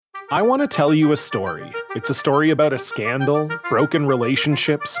I want to tell you a story. It's a story about a scandal, broken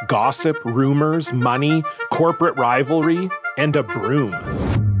relationships, gossip, rumors, money, corporate rivalry, and a broom.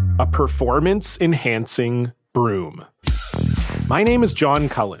 A performance-enhancing broom. My name is John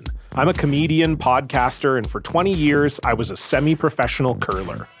Cullen. I'm a comedian, podcaster, and for 20 years, I was a semi-professional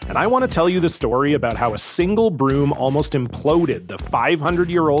curler. And I want to tell you the story about how a single broom almost imploded the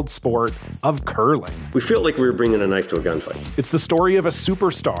 500-year-old sport of curling. We felt like we were bringing a knife to a gunfight. It's the story of a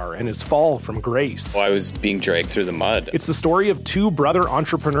superstar and his fall from grace. Well, I was being dragged through the mud. It's the story of two brother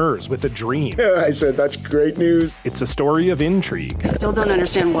entrepreneurs with a dream. I said, that's great news. It's a story of intrigue. I still don't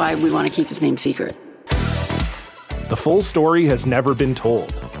understand why we want to keep his name secret. The full story has never been told,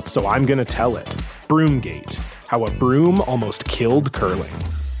 so I'm going to tell it. Broomgate, how a broom almost killed curling.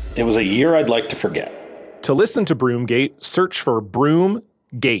 It was a year I'd like to forget. To listen to Broomgate, search for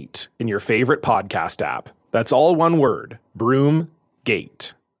Broomgate in your favorite podcast app. That's all one word,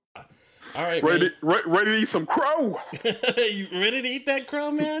 Broomgate. All right, ready to eat some crow. You ready to eat that crow,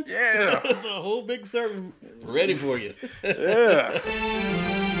 man? Yeah. It's a whole big serving ready for you. Yeah.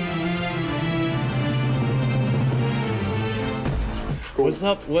 What's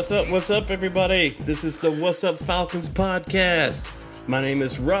up, everybody? This is the What's Up Falcons podcast. My name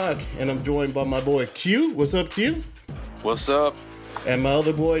is Rock, and I'm joined by my boy Q. What's up, Q? What's up? And my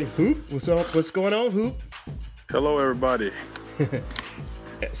other boy Hoop. What's up? What's going on, Hoop? Hello, everybody.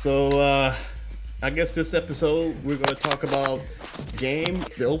 So, I guess this episode we're going to talk about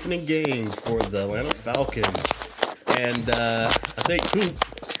the opening game for the Atlanta Falcons. And I think Hoop.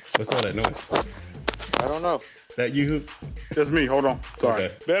 What's all that noise? I don't know. That you, Hoop? That's me. Hold on. Sorry.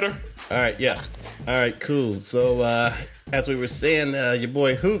 Okay. Better? All right, yeah. All right, cool. So, as we were saying, your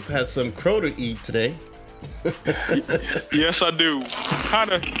boy Hoop has some crow to eat today. Yes, I do. I'm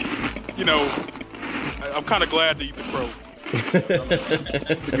kind of glad to eat the crow.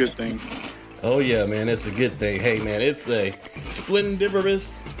 It's a good thing. Oh, yeah, man. It's a good thing. Hey, man, it's a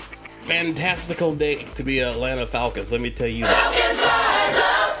splendiferous, fantastical day to be Atlanta Falcons. Let me tell you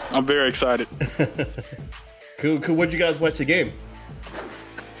that. I'm very excited. Cool. What'd you guys watch the game?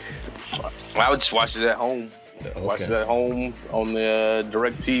 I would just watch it at home. Okay. Watch it at home on the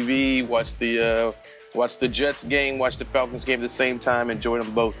DirecTV. Watch the Jets game. Watch the Falcons game at the same time. Enjoy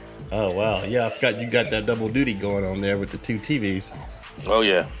them both. Oh wow, yeah. I forgot you got that double duty going on there with the two TVs. Oh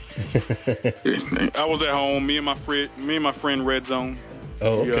yeah. I was at home. Me and my friend Red Zone.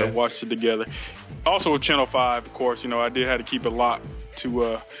 Oh okay. We watched it together. Also with Channel 5, of course. I did have to keep it locked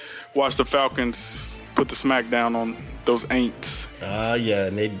to watch the Falcons put the smackdown on those Aints. Yeah,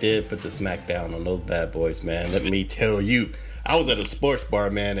 and they did put the smackdown on those bad boys, man. Let me tell you. I was at a sports bar,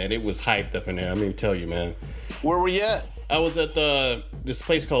 man, and it was hyped up in there. I mean, tell you, man. Where were you at? I was at this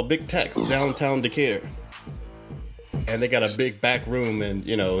place called Big Tex, downtown Decatur. And they got a big back room, and,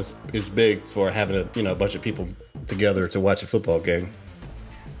 it's big for having a bunch of people together to watch a football game.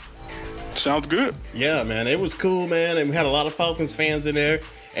 Sounds good. Yeah, man, it was cool, man, and we had a lot of Falcons fans in there.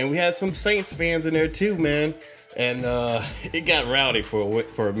 And we had some Saints fans in there too, man. And it got rowdy for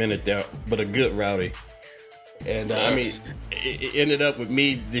a minute there, but a good rowdy. And it ended up with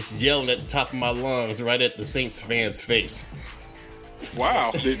me just yelling at the top of my lungs right at the Saints fans' face.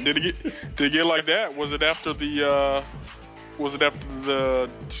 Wow! Did it get like that? Was it after the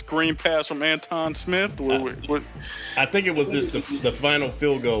screen pass from Anton Smith? I think it was just the final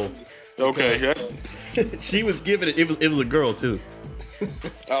field goal. Okay. Yeah. She was giving it. It was a girl too.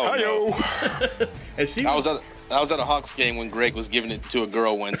 Oh, no. And I was at a Hawks game when Greg was giving it to a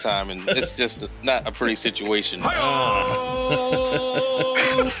girl one time, and it's just not a pretty situation.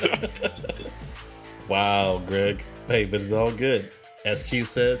 Wow, Greg. Hey, but it's all good. As Q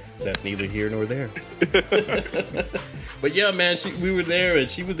says, that's neither here nor there. But yeah, man, we were there,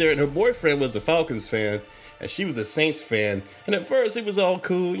 and she was there, and her boyfriend was a Falcons fan, and she was a Saints fan. And at first, it was all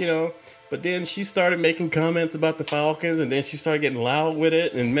cool, But then she started making comments about the Falcons, and then she started getting loud with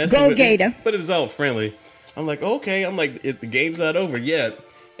it and messing with Gator. me. But it was all friendly. I'm like, okay. I'm like, the game's not over yet.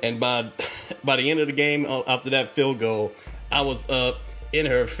 And by the end of the game, after that field goal, I was up in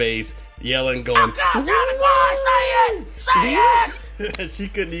her face, yelling, going, say it! She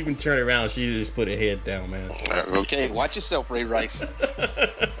couldn't even turn around. She just put her head down, man. Okay, watch yourself, Ray Rice.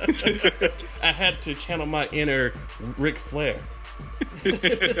 I had to channel my inner Ric Flair.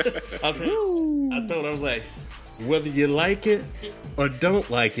 I told her, I was like, whether you like it or don't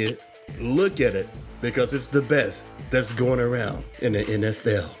like it, look at it, because it's the best that's going around in the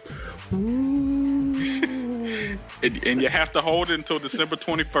NFL. And you have to hold it until December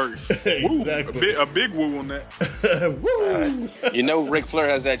 21st. Woo, Exactly. a big woo on that. Woo! Ric Flair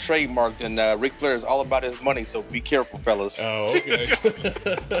has that trademarked, and Ric Flair is all about his money, so be careful, fellas. Oh, okay.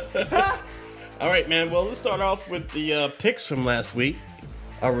 All right, man. Well, let's start off with the picks from last week,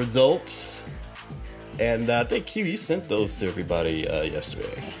 our results. And I think, Q, you sent those to everybody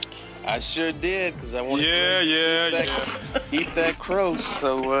yesterday. I sure did, because I wanted to eat that crow,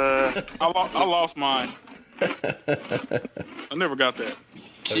 so... I lost mine. I never got that.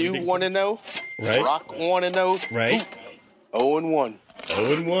 Q 1-0. Right. Rock 1-0. Right. 0-1.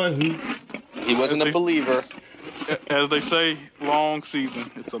 0-1. He wasn't a believer. As they say, long season.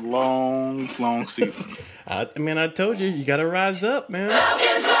 It's a long, long season. I told you, you got to rise up, man.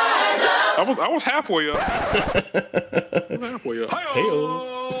 I was halfway up. Hey-o.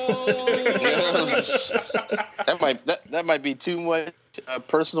 that might be too much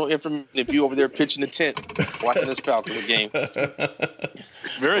personal information if you over there pitching a tent watching this Falcons game.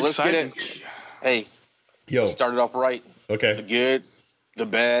 Very exciting. Hey, let's start it off right. Okay. The good, the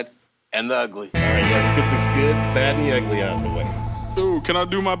bad, and the ugly. All right, let's get this good, the bad, and the ugly out of the way. Ooh, can I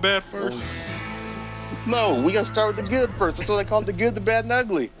do my bad first? No, we gotta start with the good first. That's what they call it, the good, the bad, and the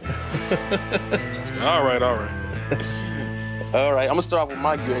ugly. All right. All right, I'm gonna start off with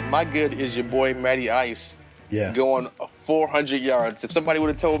my good. My good is your boy Matty Ice. Yeah. Going 400 yards. If somebody would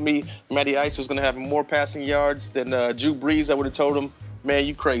have told me Matty Ice was gonna have more passing yards than Drew Brees, I would have told him, man,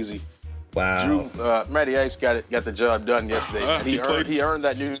 you crazy. Wow. Matty Ice got the job done yesterday. He earned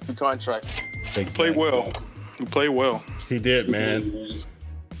that new contract. He played well. He did, man.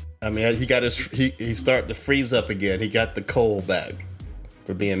 I mean, he got he started to freeze up again. He got the cold back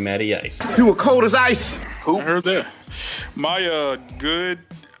for being Matty Ice. You were cold as ice. I heard that. My good,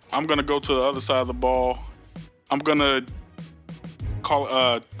 I'm gonna go to the other side of the ball. I'm gonna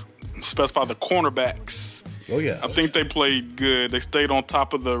specify the cornerbacks. Oh yeah. I think they played good. They stayed on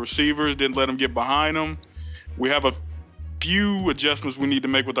top of the receivers, didn't let them get behind them. We have a few adjustments we need to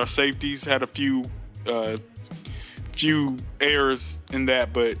make with our safeties. Had a few errors in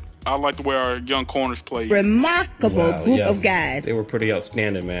that, but I like the way our young corners played. Remarkable group of guys. They were pretty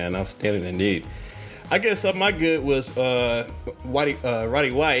outstanding, man. Outstanding indeed. I guess my good was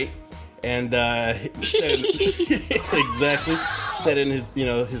Roddy White, and set in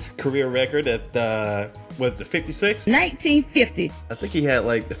his career record at was it 56? 1950. I think he had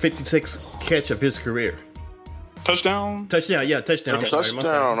like the 56th catch of his career. Touchdown. Yeah, touchdown. Okay.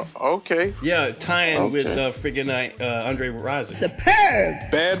 Touchdown. Okay. Yeah, tying with friggin' Andre Rison.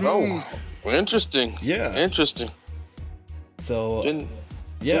 Superb. Bad move. Oh, interesting. Yeah. Interesting. So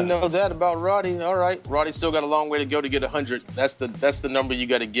didn't know that about Roddy. All right, Roddy still got a long way to go to get 100. That's the number you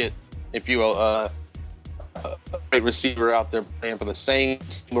got to get if you're a great receiver out there playing for the same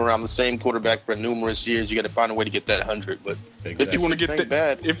team around the same quarterback for numerous years. You got to find a way to get that 100. But if you want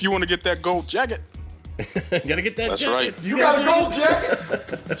to get that gold jacket. Gotta get that That's jacket. right. You got a gold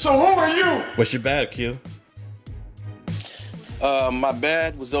jacket? So who are you? What's your bad, Q? My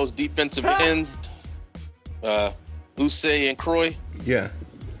bad was those defensive ends, Uche and Croy. Yeah.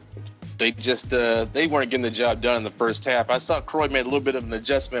 They just they weren't getting the job done in the first half. I saw Croy made a little bit of an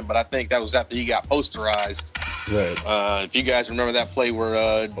adjustment, but I think that was after he got posterized. Right. If you guys remember that play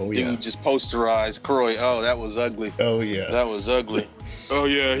where dude just posterized Croy, oh, that was ugly. Oh yeah. That was ugly. Oh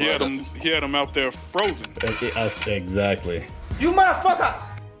yeah, he had him out there frozen. Exactly. You motherfuckers!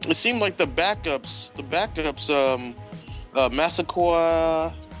 It seemed like the backups,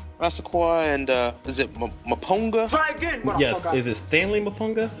 Massaquoi and is it Mapunga? Try again, motherfucker. Yes. Is it Stanley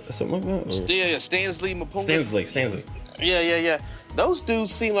Mapunga or something like that? Or? Yeah, Stanley Mapunga. Stanley. Yeah. Those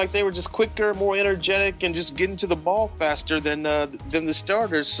dudes seemed like they were just quicker, more energetic, and just getting to the ball faster than the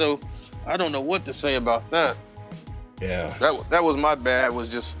starters. So I don't know what to say about that. Yeah. That was my bad.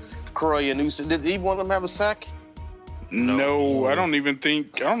 Was just Croy and Uche. Did either one of them have a sack? No, I don't know if they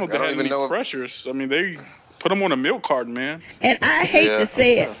had any pressures. I mean, they put them on a milk carton, man. And I hate to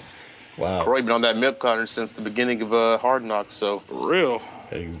say it. Wow. Croy been on that milk carton since the beginning of Hard Knocks. So for real.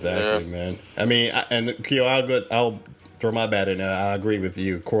 Exactly, man. I mean, and Keo, I'll throw my bat in there. I agree with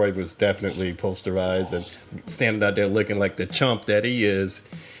you. Croy was definitely posterized and standing out there looking like the chump that he is.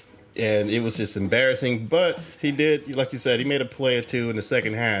 And it was just embarrassing, but he did, like you said, he made a play or two in the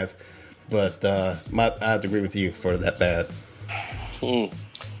second half. But I have to agree with you for that bad.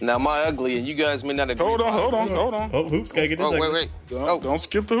 Now my ugly, and you guys may not agree. Hold on. Oh, Hoops gotta get this. Wait. Don't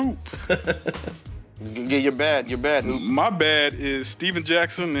skip the hoop. Yeah, you're bad, Hoop. My bad is Steven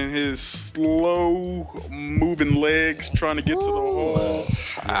Jackson and his slow moving legs trying to get to the hole,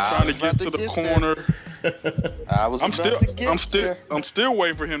 trying to get to the corner. I'm still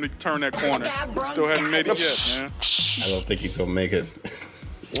waiting for him to turn that corner. Still haven't made it yet, man. I don't think he's gonna make it.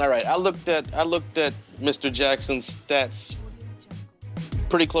 All right, I looked at Mr. Jackson's stats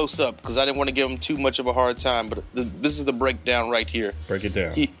pretty close up because I didn't want to give him too much of a hard time. But this is the breakdown right here. Break it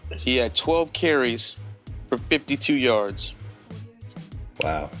down. He had 12 carries for 52 yards.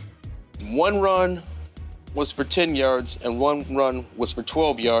 Wow. One run was for 10 yards and one run was for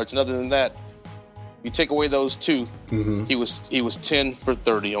 12 yards. And other than that, you take away those two, he was 10 for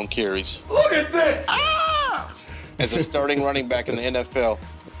 30 on carries. Look at this! As a starting running back in the NFL.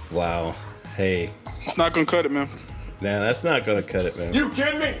 Wow. Hey. It's not going to cut it, man. Nah, that's not going to cut it, man. You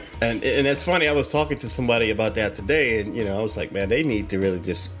kidding me? And it's funny, I was talking to somebody about that today, and, I was like, man, they need to really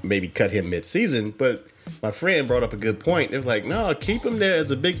just maybe cut him mid-season. But my friend brought up a good point. They're like, no, keep him there as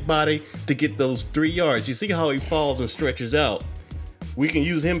a big body to get those 3 yards. You see how he falls and stretches out? We can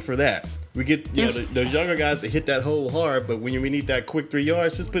use him for that. We get the younger guys to hit that hole hard, but when we need that quick 3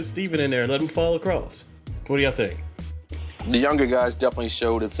 yards, just put Steven in there and let him fall across. What do y'all think? The younger guys definitely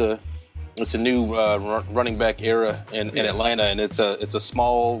showed it's a new running back era in Atlanta, and it's a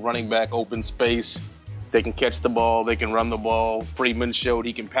small running back, open space. They can catch the ball, they can run the ball. Freeman showed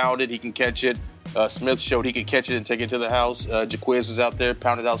he can pound it, he can catch it. Smith showed he could catch it and take it to the house. Jaquiz was out there,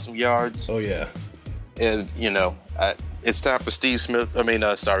 pounded out some yards. Oh yeah, and it's time for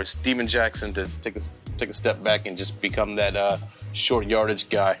Steven Jackson to take a step back and just become that short yardage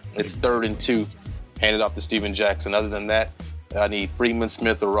guy. It's 3rd and 2. Hand it off to Steven Jackson. Other than that, I need Freeman,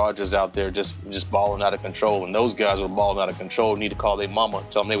 Smith, or Rogers out there just balling out of control. And those guys were balling out of control. Need to call their mama,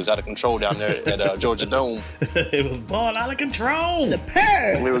 tell them they was out of control down there at Georgia Dome. It was balling out of control.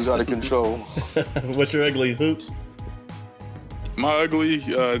 Superb. It was out of control. What's your ugly, Hoop? My ugly,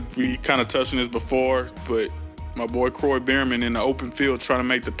 we kind of touched on this before, but my boy Croy Behrman in the open field trying to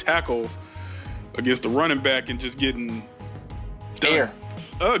make the tackle against the running back and just getting air.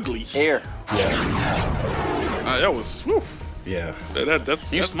 Ugly. Air. Yeah. That was, whew. Yeah.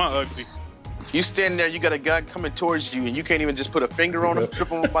 That's my ugly. You stand there, you got a guy coming towards you, and you can't even just put a finger on him, trip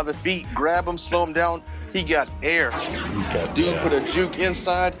him by the feet, grab him, slow him down. He got air. Dude put a juke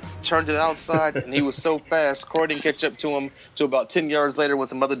inside, turned it outside, and he was so fast. Croy didn't catch up to him till about 10 yards later when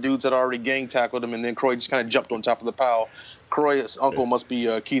some other dudes had already gang tackled him, and then Croy just kind of jumped on top of the pile. Croy's uncle must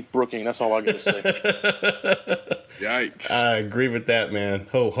be Keith Brooking. That's all I got to say. Yikes. I agree with that, man,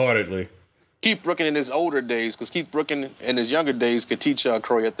 wholeheartedly. Keith Brooking in his older days, because Keith Brooking in his younger days could teach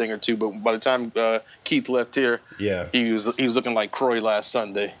Croy a thing or two, but by the time Keith left here, he was looking like Croy last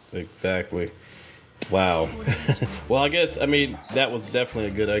Sunday. Exactly. Wow. Well, I guess, that was definitely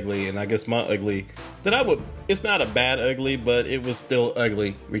a good ugly, and I guess my ugly, it's not a bad ugly, but it was still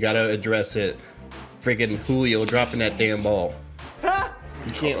ugly. We got to address it. Freaking Julio dropping that damn ball.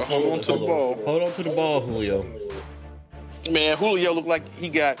 You can't hold on to the ball. Hold on to the ball, Julio. Man, Julio looked like he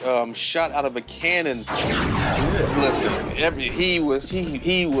got shot out of a cannon. Listen, he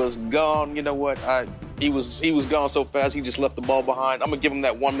was gone. You know what? He was gone so fast he just left the ball behind. I'm gonna give him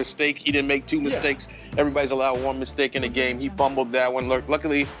that one mistake. He didn't make two mistakes. Everybody's allowed one mistake in a game. He fumbled that one.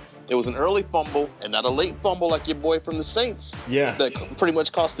 Luckily, it was an early fumble and not a late fumble like your boy from the Saints. Yeah, that pretty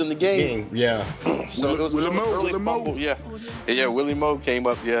much cost him the game. Yeah. So it was an early fumble. Yeah. Willie Moe came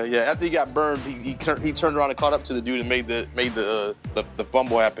up. Yeah. After he got burned, he turned around and caught up to the dude and made the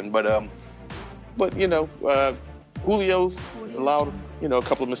fumble happen. But Julio allowed a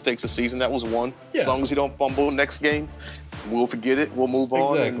couple of mistakes this season. That was one. Yeah. As long as he don't fumble next game, we'll forget it. We'll move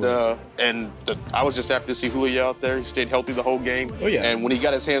on. Exactly. I was just happy to see Julio out there. He stayed healthy the whole game. Oh yeah. And when he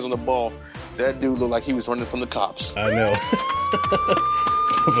got his hands on the ball, that dude looked like he was running from the cops. I know.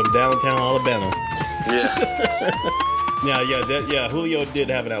 From downtown Alabama. Yeah. Julio did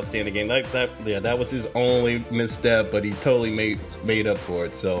have an outstanding game. That was his only misstep, but he totally made up for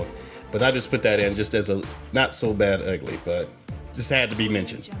it. So, but I just put that in just as a not so bad ugly, but just had to be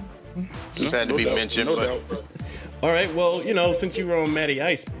mentioned. All right, well, since you were on Matty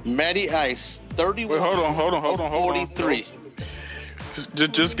Ice. Matty Ice, 31. Wait, hold on. 43.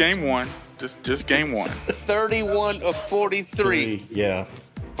 Just game one. Just game one. 31 of 43. Yeah.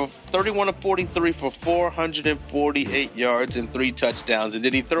 31 of 43 for 448 yards and 3 touchdowns. And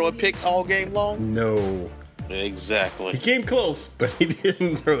did he throw a pick all game long? No. Exactly. He came close, but he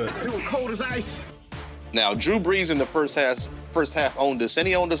didn't throw it. It was cold as ice. Now, Drew Brees in the first half owned us, and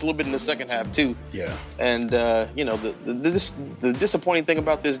he owned us a little bit in the second half too. Yeah. And the disappointing thing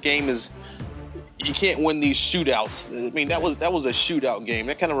about this game is you can't win these shootouts. That was a shootout game.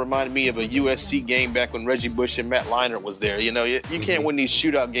 That kind of reminded me of a USC game back when Reggie Bush and Matt Leinart was there. You can't win these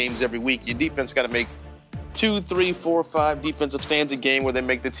shootout games every week. Your defense got to make 2, 3, 4, 5 defensive stands a game where they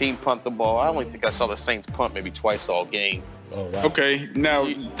make the team punt the ball. I only think I saw the Saints punt maybe twice all game. Oh, wow. Okay, now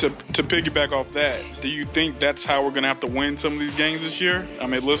to piggyback off that, do you think that's how we're going to have to win some of these games this year? I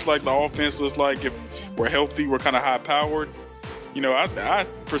mean, it looks like the offense looks like if we're healthy, we're kind of high-powered. You know, I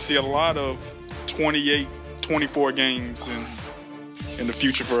foresee a lot of 28, 24 games in the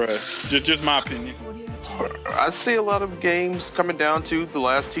future for us. Just my opinion. I see a lot of games coming down to the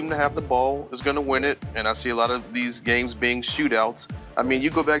last team to have the ball is going to win it, and I see a lot of these games being shootouts. I mean, you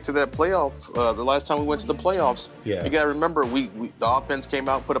go back to that playoff, the last time we went to the playoffs. Yeah. You got to remember, the offense came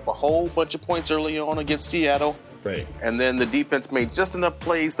out, put up a whole bunch of points early on against Seattle. Right. And then the defense made just enough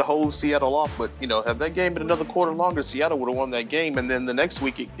plays to hold Seattle off. But, had that game been another quarter longer, Seattle would have won that game. And then the next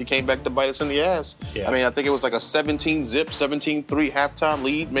week, it came back to bite us in the ass. Yeah. I mean, I think it was like a 17-zip, 17-3 halftime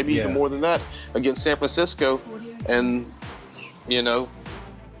lead, maybe even more than that, against San Francisco. And,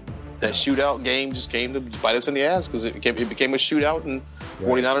 that shootout game just came to bite us in the ass because it became a shootout, and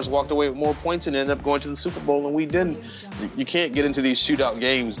 49ers walked away with more points and ended up going to the Super Bowl, and we didn't. You can't get into these shootout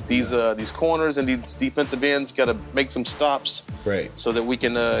games. These corners and these defensive ends got to make some stops, right, so that we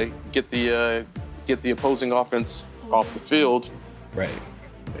can get the opposing offense off the field, right.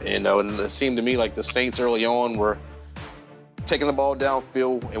 And it seemed to me like the Saints early on were taking the ball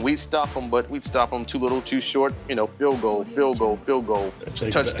downfield, and we'd stop them, but we'd stop them too little, too short. Field goal,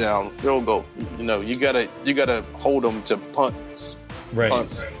 touchdown, field goal. You gotta hold them to punts. Right.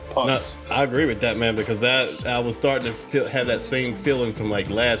 Punts. No, I agree with that, man, because I was starting to have that same feeling from like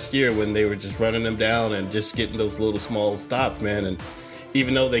last year when they were just running them down and just getting those little small stops, man. And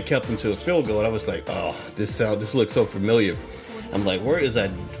even though they kept them to a field goal, I was like, oh, this looks so familiar. I'm like, where is that?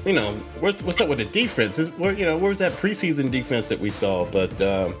 What's up with the defense? Where's that preseason defense that we saw? But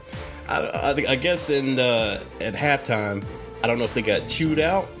I guess at halftime, I don't know if they got chewed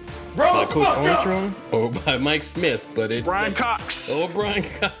out by Coach Armstrong or by Mike Smith, but Brian Cox. Oh, Brian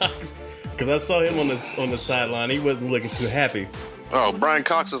Cox, because I saw him on the sideline. He wasn't looking too happy. Oh, Brian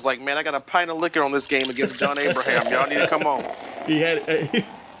Cox is like, man, I got a pint of liquor on this game against John Abraham. Y'all need to come on. He had.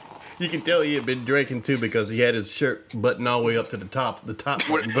 You can tell he had been drinking too because he had his shirt buttoned all the way up to the top button.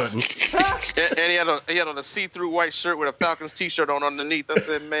 And he had on a see-through white shirt with a Falcons t-shirt on underneath. I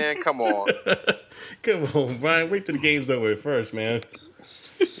said, man, come on. Come on, Brian. Wait till the game's over first, man.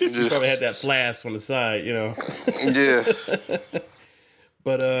 You probably had that flask on the side, Yeah.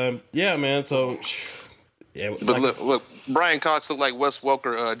 But, yeah, man, so... Yeah, but look, Brian Cox looked like Wes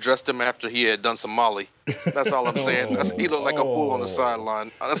Welker dressed him after he had done some Molly. That's all I'm saying. He looked like a fool on the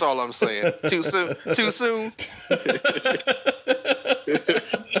sideline. That's all I'm saying. Too soon?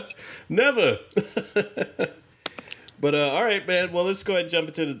 Never. But all right, man. Well, let's go ahead and jump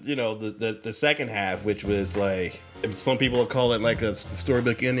into the second half, which was like some people will call it like a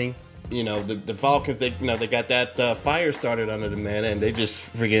storybook ending. The Falcons, they got that fire started under them, man, and they just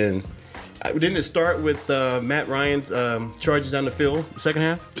friggin'. Didn't it start with Matt Ryan's charges down the field, second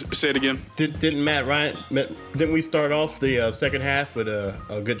half? Say it again. Didn't we start off the second half with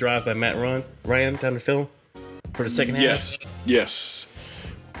a good drive by Matt Ryan down the field for the second half? Yes.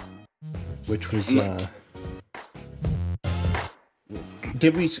 Which was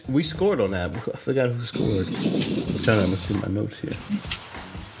did we scored on that? I forgot who scored. I'm trying to look through my notes here.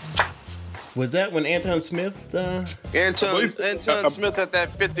 Was that when Anton Smith? Anton Smith had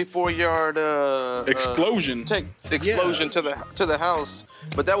that 54-yard explosion to the house,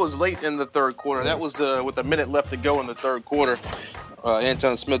 but that was late in the third quarter. That was with a minute left to go in the third quarter.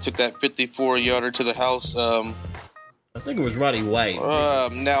 Anton Smith took that 54-yarder to the house. I think it was Roddy White.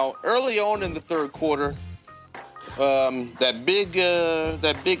 Now, early on in the third quarter, that big,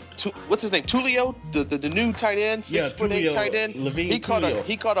 what's his name? Tulio, the new tight end, 6'8" tight end. He caught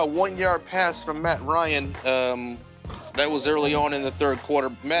a 1-yard pass from Matt Ryan. That was early on in the third quarter.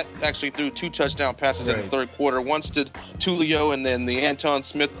 Matt actually threw 2 touchdown passes in the third quarter. Once to Tulio, and then the Anton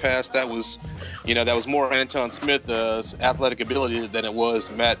Smith pass. That was more Anton Smith athletic ability than it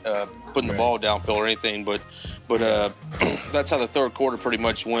was Matt putting the ball downfield or anything. But that's how the third quarter pretty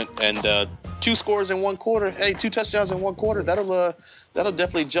much went. And 2 scores in 1 quarter. Hey, 2 touchdowns in 1 quarter. That'll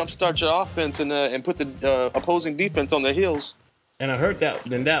definitely jumpstart your offense and put the opposing defense on their heels. And I heard that.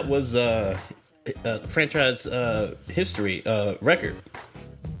 Then that was franchise history record.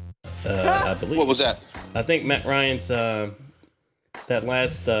 I believe. What was that? I think Matt Ryan's that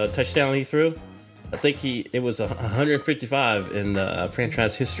last touchdown he threw. I think it was 155 in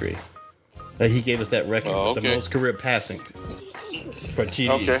franchise history. He gave us that record, the most career passing for TDs.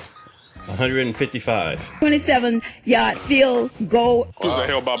 Okay. 155. 27-yard field goal. Who's the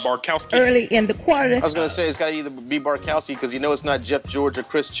hell about Barkowski? Early in the quarter. I was going to say it's got to either be Barkowski because it's not Jeff George or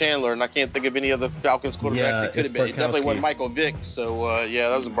Chris Chandler, and I can't think of any other Falcons quarterbacks it could have been. It definitely wasn't Michael Vick. So,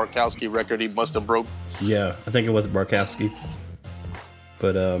 that was a Barkowski record he must have broke. Yeah, I think it was Barkowski.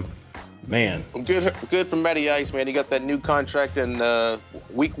 But, man. Good for Matty Ice, man. He got that new contract in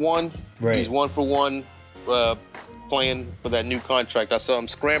week 1. Right. He's 1 for 1 playing for that new contract. I saw him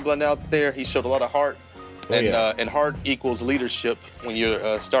scrambling out there. He showed a lot of heart. And heart equals leadership when you're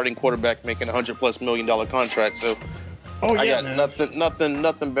a starting quarterback making $100+ million contract. So I got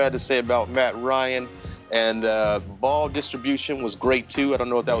nothing bad to say about Matt Ryan. And ball distribution was great too. I don't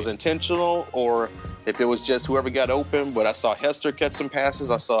know if that was intentional or if it was just whoever got open, but I saw Hester catch some passes.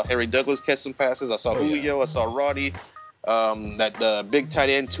 I saw Harry Douglas catch some passes. I saw Julio. I saw Roddy. That big tight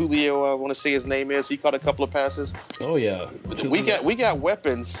end Tulio, I want to say his name is. He caught a couple of passes. Oh yeah, we got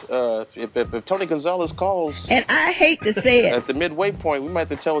weapons. If Tony Gonzalez calls, and I hate to say it, at the midway point, we might have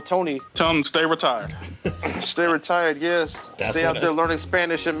to tell Tony. Tell him to stay retired. Stay retired, yes. Stay out there learning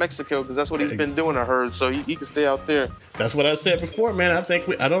Spanish in Mexico because that's what he's been doing. I heard, so he can stay out there. That's what I said before, man. I think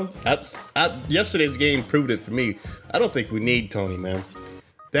yesterday's game proved it for me. I don't think we need Tony, man.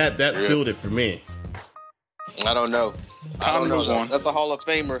 That sealed it for me. I don't know. That's a Hall of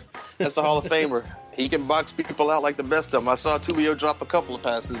Famer. He can box people out like the best of them. I saw Tulio drop a couple of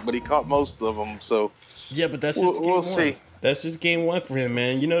passes, but he caught most of them. So yeah, but that's just we'll see. That's just game 1 for him,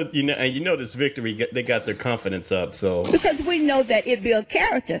 man. You know this victory, they got their confidence up. So because we know that it builds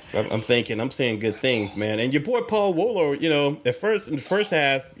character. I'm saying good things, man. And your boy Paul Wooler, in the first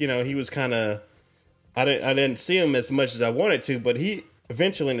half, he was kind of, I didn't see him as much as I wanted to, but he.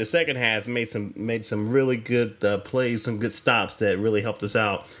 Eventually, in the second half, made some really good plays, some good stops that really helped us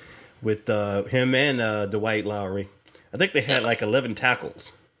out with him and Dwight Lowry. I think they had like 11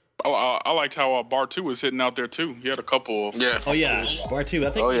 tackles. Oh, I liked how Bartu was hitting out there too. He had a couple. Yeah. Oh yeah, Bartu. I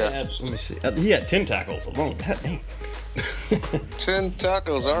think he had. Let me see. He had 10 tackles alone. God dang. 10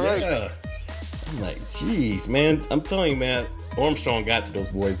 tackles. All right. Yeah. I'm like, geez, man. I'm telling you, man. Armstrong got to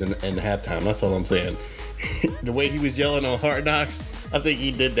those boys in the halftime. That's all I'm saying. The way he was yelling on Hard Knocks. I think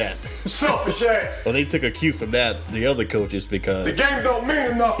he did that. Selfish ass. Well, they took a cue from that, the other coaches, because the game don't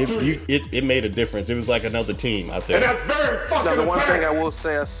mean enough to you. It made a difference. It was like another team out there. And that's very fucking Now, the one thing I will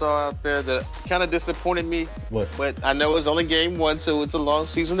say I saw out there that kind of disappointed me, but I know it's only game 1, so it's a long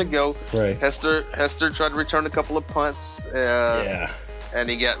season to go. Right. Hester tried to return a couple of punts. And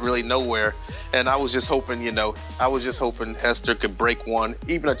he got really nowhere. And I was just hoping, Hester could break one.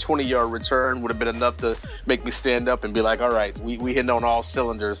 Even a 20-yard return would have been enough to make me stand up and be like, all right, we hitting on all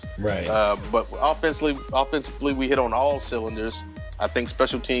cylinders. Right. But offensively, we hit on all cylinders. I think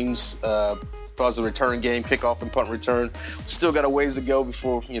special teams, as far as the return game, kickoff and punt return, still got a ways to go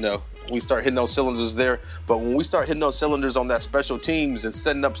before, we start hitting those cylinders there. But when we start hitting those cylinders on that special teams and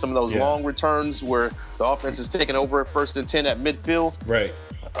setting up some of those long returns where the offense is taking over at 1st and 10 at midfield. Right.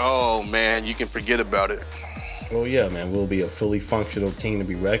 Oh, man, you can forget about it. Oh, yeah, man. We'll be a fully functional team to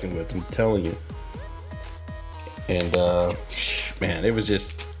be reckoned with. I'm telling you. And, man, it was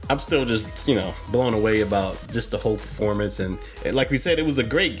just... I'm still just, blown away about just the whole performance. And like we said, it was a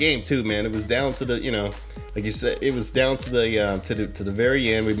great game, too, man. It was down to the, like you said, it was down to the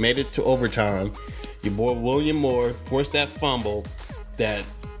very end. We made it to overtime. Your boy William Moore forced that fumble that,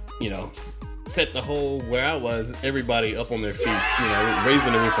 set the whole, where I was, everybody up on their feet,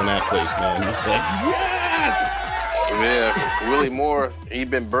 raising the roof on that place, man. It's like, yes! Yeah, Willie Moore, he'd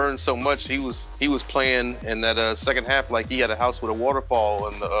been burned so much, he was playing in that second half like he had a house with a waterfall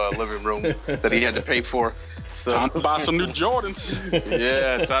in the living room that he had to pay for. So time to buy some new Jordans.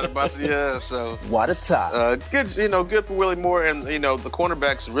 Yeah, time to buy some, yeah, so. What a top. Good, good for Willie Moore, and, the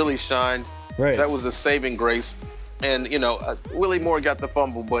cornerbacks really shined. Right. That was the saving grace. And, Willie Moore got the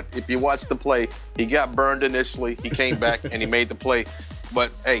fumble, but if you watch the play, he got burned initially. He came back and he made the play.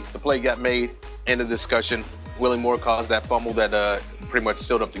 But, hey, the play got made. End of discussion. Willie Moore caused that fumble that pretty much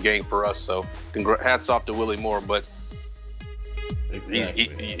sealed up the game for us. So, hats off to Willie Moore, but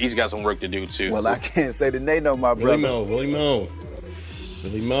he's got some work to do, too. Well, I can't say the name of my brother. Willie Moore.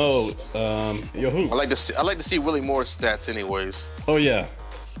 Who? I like to see Willie Moore's stats anyways. Oh, yeah.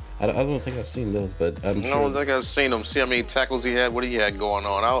 I don't think I've seen those, but I'm sure. I don't think I've seen him. See how many tackles he had, what he had going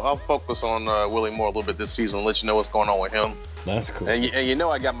on. I'll focus on Willie Moore a little bit this season and let you know what's going on with him. That's cool. And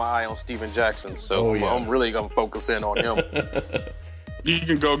I got my eye on Steven Jackson, so I'm really going to focus in on him. You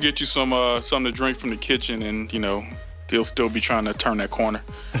can go get you something to drink from the kitchen, and, he'll still be trying to turn that corner.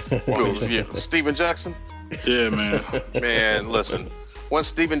 Yeah. Steven Jackson? Yeah, man. Man, listen. once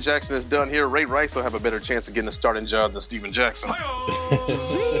Steven Jackson is done here, Ray Rice will have a better chance of getting a starting job than Steven Jackson.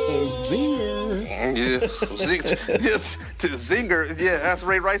 Zinger. Yeah, Zinger. Yeah, ask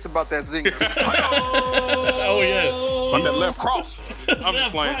Ray Rice about that Zinger. Oh yeah, on that left cross. I'm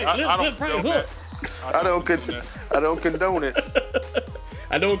just playing. I don't condone that. I don't condone it.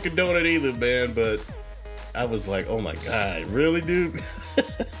 I don't condone it either, man. But I was like, oh my god, really, dude?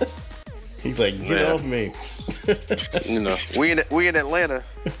 He's like, get off me. We in Atlanta,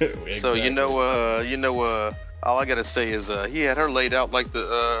 exactly. So all I gotta say is he had her laid out like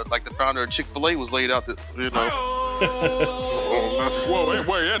the founder of Chick-fil-A was laid out. Whoa,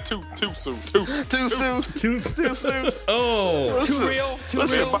 wait, yeah, too soon. Too soon. Oh, listen, too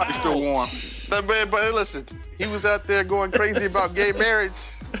real. Body's still warm. That man, but listen, he was out there going crazy about gay marriage.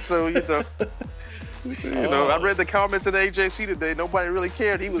 So I read the comments in the AJC today. Nobody really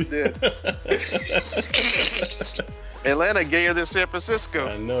cared. He was dead. Atlanta gayer than San Francisco.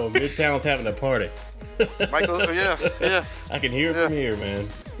 I know. Midtown's having a party. Michael, yeah. I can hear it from here, man.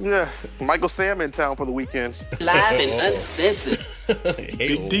 Yeah, Michael Sam in town for the weekend. Live and uncensored.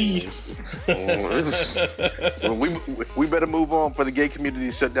 Big D. We better move on for the gay community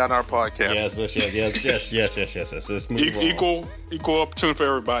to shut down our podcast. Yes. Let's move on. Equal opportunity for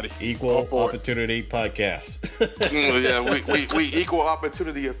everybody. Equal opportunity podcast. Yeah, we equal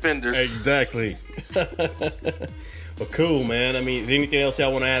opportunity offenders. Exactly. Well, cool, man. I mean, anything else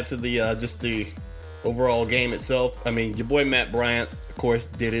y'all want to add to the just the overall game itself? I mean, your boy Matt Bryant, of course,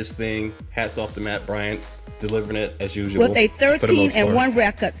 did his thing. Hats off to Matt Bryant, delivering it as usual. With a 13-1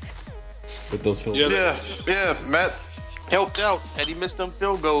 record. With those field goals. Yeah, Matt helped out. Had he missed them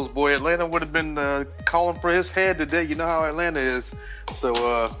field goals, boy, Atlanta would have been calling for his head today. You know how Atlanta is. So,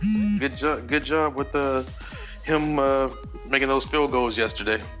 good job with him making those field goals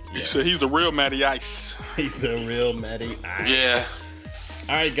yesterday. Yeah. So he's the real Matty Ice. He's the real Matty Ice. Yeah.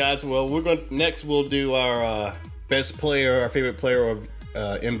 All right, guys. Well, we'll do our best player, our favorite player of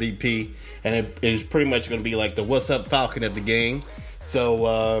MVP, and it is pretty much going to be like the "What's Up Falcon" of the game.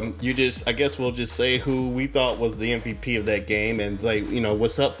 So I guess we'll just say who we thought was the MVP of that game, and say,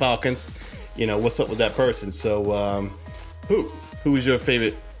 what's up, Falcons? What's up with that person? So who was your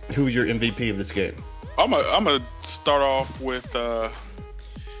favorite? Who was your MVP of this game? I'm gonna start off with.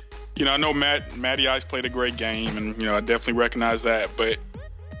 I know Matty Ice played a great game, and I definitely recognize that. But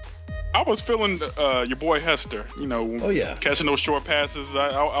I was feeling your boy Hester. Catching those short passes.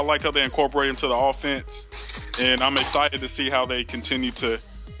 I liked how they incorporated him to the offense, and I'm excited to see how they continue to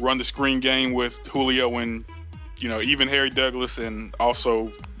run the screen game with Julio and even Harry Douglas and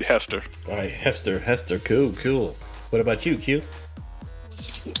also Hester. All right, Hester, cool. What about you, Q?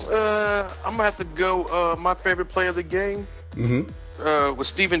 I'm gonna have to go. My favorite player of the game. Mm-hmm. Was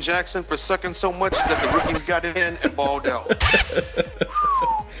Steven Jackson for sucking so much that the rookies got in and balled out.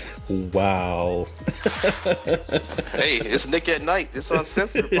 Wow. Hey, it's Nick at Night. It's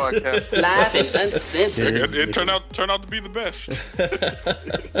Uncensored podcast. Live and uncensored. It turned out to be the best.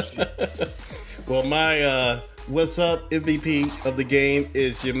 Well, my what's up MVP of the game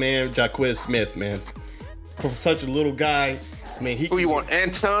is your man Jaquiz Smith, man. For such a little guy. I mean, who you want,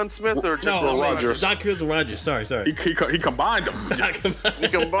 Anton Smith or Jaquiz Rogers? Jaquiz Rogers. Sorry. He combined them. He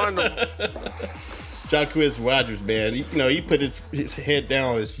combined them. Jaquiz Rogers, man. He put his head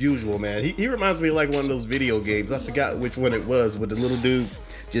down as usual, man. He reminds me of like one of those video games. I forgot which one it was, with the little dude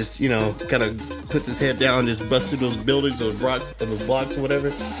just kind of puts his head down, just busted those buildings, those blocks or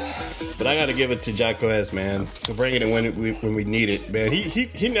whatever. But I got to give it to Jaquiz, man, for bringing it when we need it, man.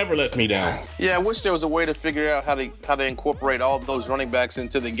 He never lets me down. Yeah, I wish there was a way to figure out how to incorporate all those running backs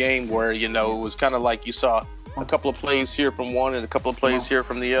into the game, where it was kind of like you saw a couple of plays here from one and a couple of plays here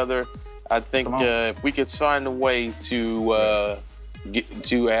from the other. I think if we could find a way to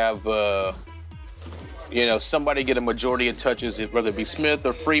have somebody get a majority of touches, whether it be Smith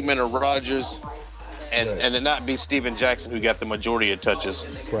or Freeman or Rogers. And it not be Steven Jackson who got the majority of touches.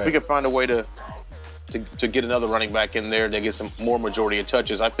 Right. We could find a way to get another running back in there to get some more majority of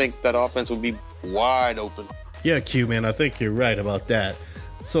touches. I think that offense would be wide open. Yeah, Q, man, I think you're right about that.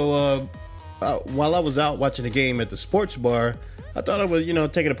 So while I was out watching the game at the sports bar, I thought I would,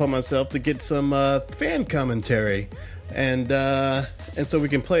 take it upon myself to get some fan commentary. And so we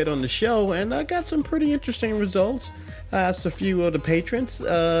can play it on the show. And I got some pretty interesting results. I asked a few of the patrons,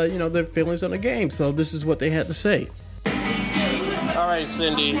 their feelings on the game. So this is what they had to say. All right,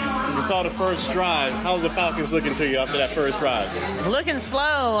 Cindy, you saw the first drive. How's the Falcons looking to you after that first drive? Looking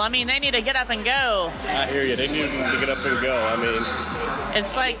slow. I mean, they need to get up and go. I hear you. They need to get up and go. I mean,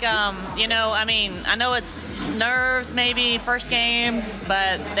 it's like, I know it's nerves maybe first game,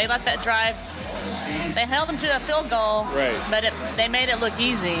 but they let that drive They held them to a field goal, right? But they made it look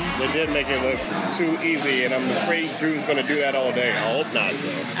easy. They did make it look too easy, and I'm afraid Drew's going to do that all day. I hope not,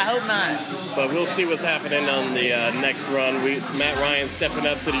 though. I hope not. But we'll see what's happening on the next run. Matt Ryan stepping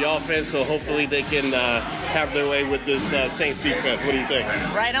up to the offense, so hopefully they can have their way with this Saints defense. What do you think?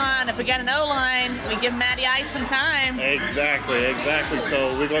 Right on. If we got an O-line, we give Matty Ice some time. Exactly.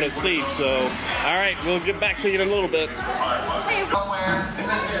 So we're going to see. So, all right, we'll get back to you in a little bit. All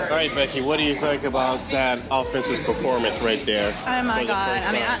right, Becky, what do you think about that offensive performance right there? Oh my God!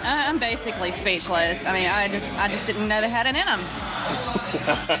 I mean, I'm basically speechless. I mean, I just didn't know they had it in them.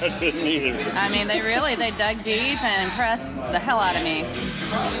 I didn't either. I mean, they dug deep and impressed the hell out of me.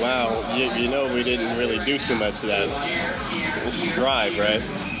 Wow, you know we didn't really do too much of that drive, right?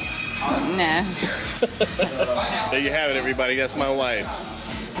 No. There you have it, everybody. That's my wife.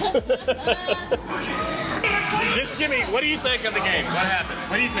 Just Jimmy, what do you think of the game? What happened?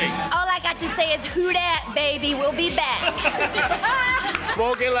 What do you think? All I got to say is, who dat, baby? We'll be back.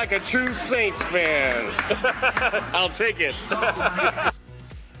 Smoking like a true Saints fan. I'll take it.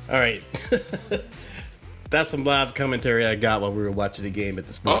 All right. That's some live commentary I got while we were watching the game at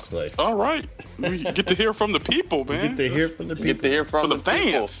the sports place. All right. We get to hear from the people, man. Get to hear from the people. Get to hear from the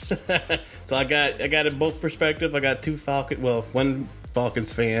fans. So I got it both perspectives. I got one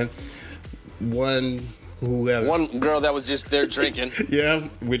Falcons fan, one girl that was just there drinking. Yeah,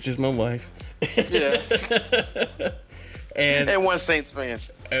 which is my wife. Yeah. and one Saints fan.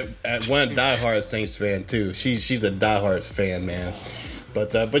 One diehard Saints fan too. She's a diehard fan, man.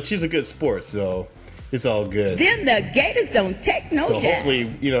 But she's a good sport, so it's all good. Then the Gators don't take no So jack. hopefully,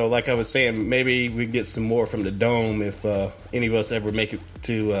 like I was saying, maybe we get some more from the Dome if any of us ever make it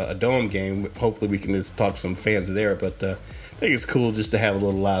to a Dome game. Hopefully we can just talk to some fans there. But I think it's cool just to have a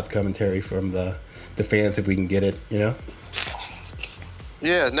little live commentary from the fans if we can get it, Yeah,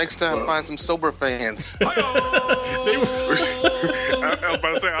 next time find some sober fans. I was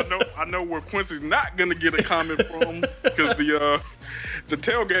about to say, I know where Quincy's not going to get a comment from because the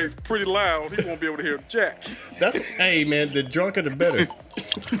tailgate's pretty loud. He won't be able to hear Jack. Hey, man, the drunker the better.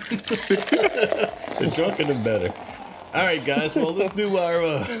 The drunker the better. All right, guys. Well, let's do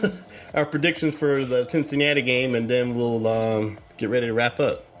our predictions for the Cincinnati game, and then we'll get ready to wrap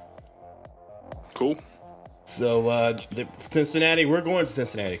up. Cool. So, Cincinnati, we're going to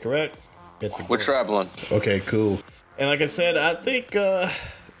Cincinnati, correct? We're traveling. Okay, cool. And like I said, I think I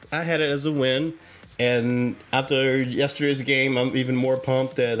had it as a win. And after yesterday's game, I'm even more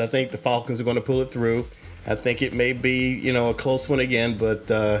pumped that I think the Falcons are going to pull it through. I think it may be, a close one again, but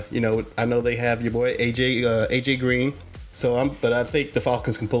I know they have your boy AJ Green. But I think the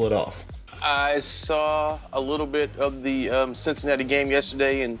Falcons can pull it off. I saw a little bit of the Cincinnati game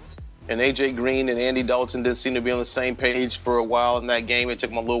yesterday, and AJ Green and Andy Dalton didn't seem to be on the same page for a while in that game. It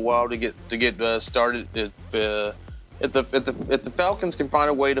took them a little while to get started. If the Falcons can find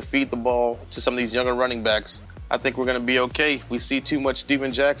a way to feed the ball to some of these younger running backs, I think we're going to be okay. If we see too much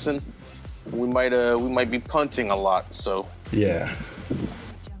Steven Jackson, we might be punting a lot. So yeah.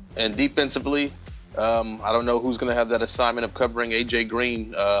 And defensively, I don't know who's going to have that assignment of covering AJ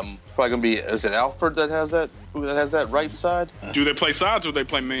Green. Probably going to be, is it Alford that has that right side? Do they play sides or do they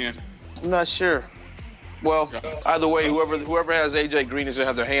play man? I'm not sure. Well, either way, whoever has AJ Green is going to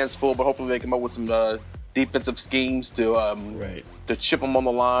have their hands full, but hopefully they come up with some defensive schemes to chip him on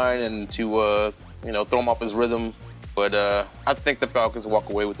the line and to throw him off his rhythm. But I think the Falcons walk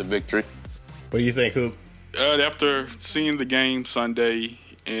away with the victory. What do you think, Hoop? After seeing the game Sunday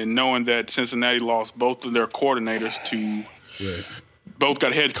and knowing that Cincinnati lost both of their coordinators both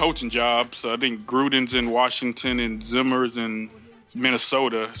got head coaching jobs. I think Gruden's in Washington and Zimmer's in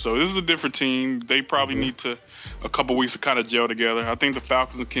Minnesota. So this is a different team. They probably need a couple weeks to kind of gel together. I think the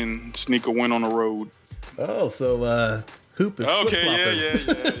Falcons can sneak a win on the road. Oh, so Hoop is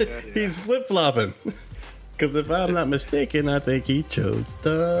flip-flopping. Yeah. He's flip-flopping. Because if I'm not mistaken, I think he chose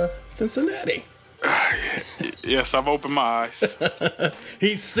Cincinnati. Yes, I've opened my eyes.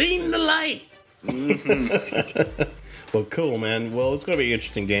 He's seen the light. Mm-hmm. Well, cool, man. Well, it's going to be an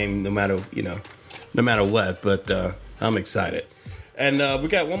interesting game no matter what, but I'm excited. And we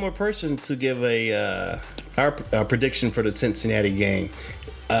got one more person to give our prediction for the Cincinnati game.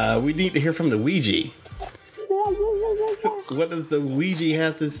 We need to hear from the Ouija. What does the Ouija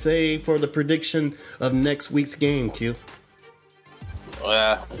have to say for the prediction of next week's game, Q?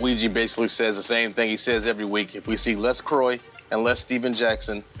 Ouija basically says the same thing he says every week. If we see less Croy and less Steven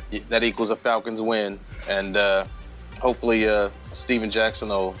Jackson, that equals a Falcons win. And hopefully Steven Jackson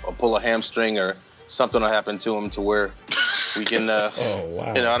will pull a hamstring or something will happen to him to where We can. Oh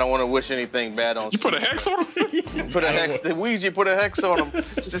wow! I don't want to wish anything bad on. You put a hex on him. Put a hex. The Ouija put a hex on him.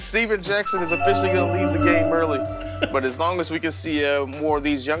 Steven Jackson is officially going to leave the game early. But as long as we can see more of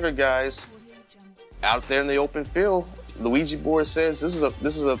these younger guys out there in the open field, Luigi board says this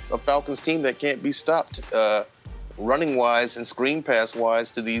is a Falcons team that can't be stopped. Running wise and screen pass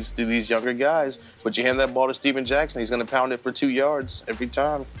wise to these younger guys, but you hand that ball to Steven Jackson, he's going to pound it for 2 yards every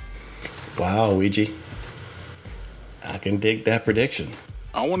time. Wow, Ouija. I can dig that prediction.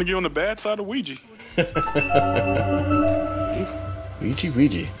 I want to get on the bad side of Ouija.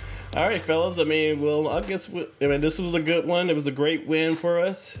 Ouija. All right, fellas. I guess this was a good one. It was a great win for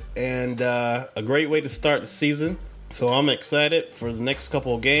us and a great way to start the season. So I'm excited for the next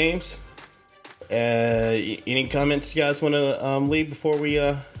couple of games. Any comments you guys want to leave before we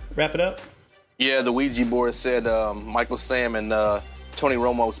wrap it up? Yeah, the Ouija board said Michael Sam and Tony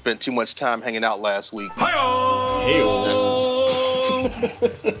Romo spent too much time hanging out last week. What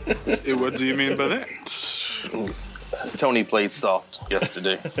do you mean by that? Tony played soft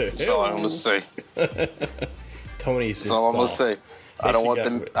yesterday. That's all I'm gonna say. Tony's just That's all I'm gonna soft. say. I don't want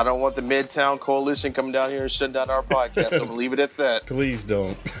the Midtown Coalition coming down here and shutting down our podcast. So I'm gonna leave it at that. Please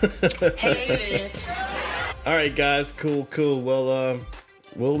don't. All right, guys. Cool. Well,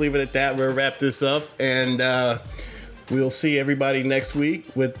 we'll leave it at that. We'll wrap this up, and we'll see everybody next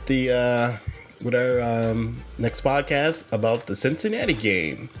week with our next podcast about the Cincinnati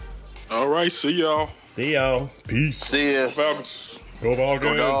game. All right. See y'all. Peace. See ya. Falcons. Go Falcons.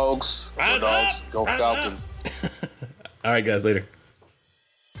 Go Dogs. Go Dogs. Go Falcons. All right, guys. Later.